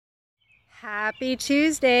Happy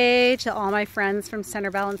Tuesday to all my friends from Center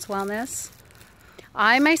Balance Wellness.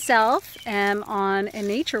 I myself am on a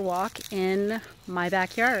nature walk in my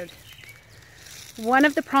backyard. One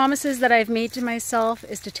of the promises that I've made to myself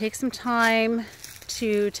is to take some time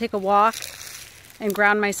to take a walk and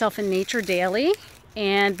ground myself in nature daily,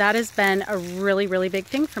 and that has been a really big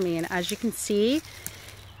thing for me. And as you can see,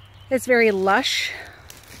 it's very lush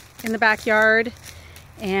in the backyard,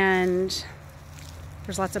 and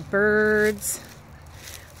there's lots of birds.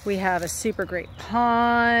 We have a super great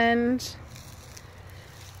pond.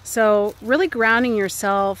 So really grounding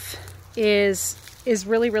yourself is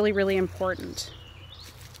really important.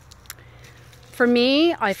 For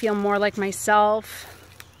me, I feel more like myself.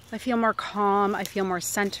 I feel more calm. I feel more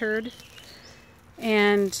centered.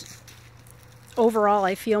 And overall,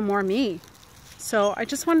 I feel more me. So I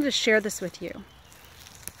just wanted to share this with you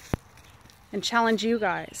and challenge you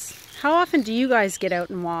guys. How often do you guys get out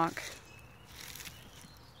and walk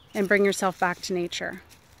and bring yourself back to nature?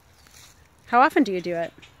 How often do you do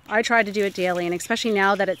it? I try to do it daily, and especially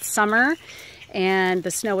now that it's summer and the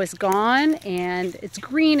snow is gone and it's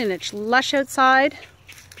green and it's lush outside.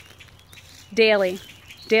 Daily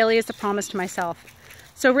is the promise to myself.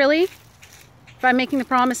 So really, if I'm making the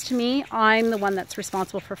promise to me, I'm the one that's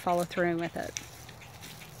responsible for follow through with it.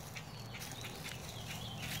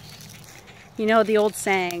 You know the old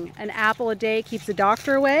saying, an apple a day keeps the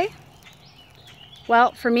doctor away?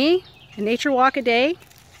 Well, for me, a nature walk a day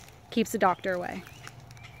keeps the doctor away.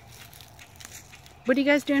 What are you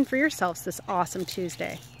guys doing for yourselves this awesome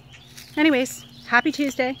Tuesday? Anyways, happy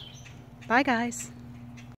Tuesday. Bye guys.